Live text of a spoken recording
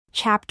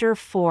Chapter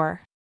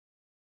 4.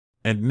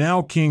 And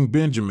now King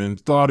Benjamin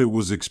thought it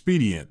was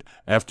expedient,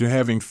 after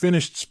having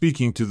finished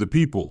speaking to the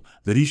people,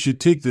 that he should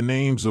take the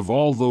names of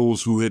all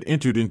those who had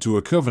entered into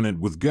a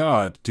covenant with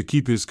God to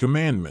keep his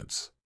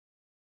commandments.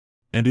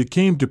 And it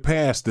came to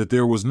pass that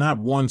there was not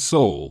one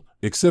soul,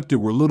 except it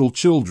were little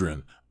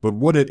children, but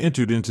what had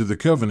entered into the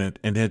covenant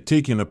and had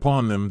taken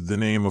upon them the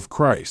name of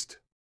Christ.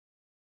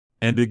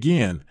 And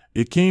again,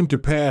 it came to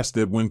pass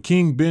that when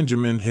King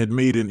Benjamin had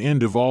made an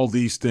end of all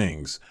these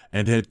things,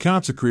 and had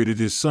consecrated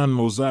his son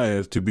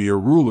Mosiah to be a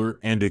ruler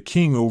and a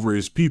king over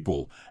his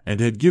people, and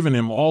had given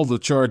him all the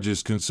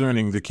charges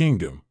concerning the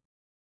kingdom,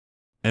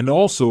 and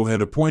also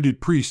had appointed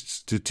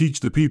priests to teach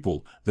the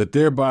people, that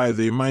thereby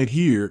they might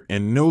hear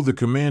and know the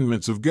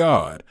commandments of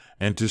God,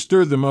 and to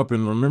stir them up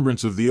in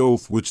remembrance of the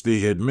oath which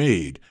they had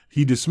made,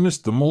 he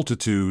dismissed the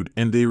multitude,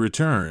 and they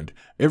returned,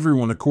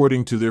 everyone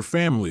according to their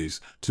families,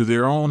 to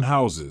their own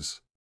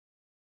houses.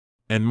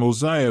 And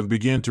Mosiah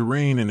began to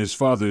reign in his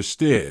father's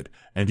stead,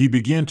 and he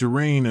began to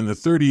reign in the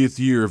 30th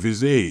year of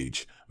his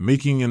age,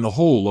 making in the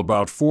whole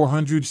about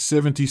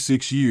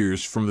 476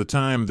 years from the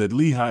time that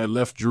Lehi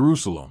left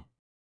Jerusalem.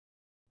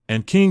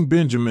 And King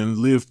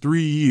Benjamin lived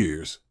 3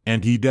 years,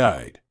 and he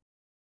died.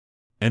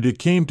 And it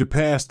came to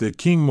pass that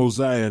King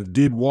Mosiah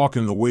did walk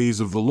in the ways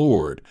of the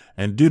Lord,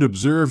 and did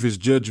observe his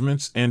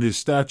judgments and his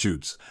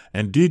statutes,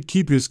 and did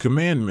keep his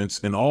commandments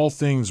in all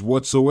things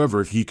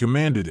whatsoever he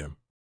commanded him.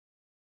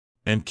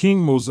 And King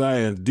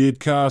Mosiah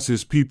did cause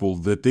his people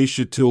that they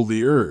should till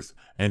the earth,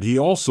 and he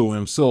also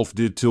himself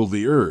did till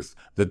the earth,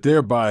 that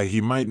thereby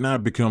he might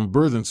not become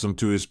burthensome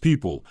to his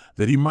people,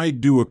 that he might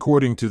do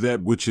according to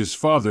that which his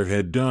father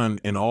had done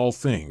in all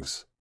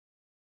things.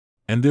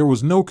 And there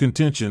was no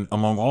contention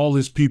among all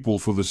his people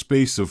for the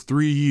space of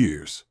 3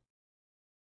 years.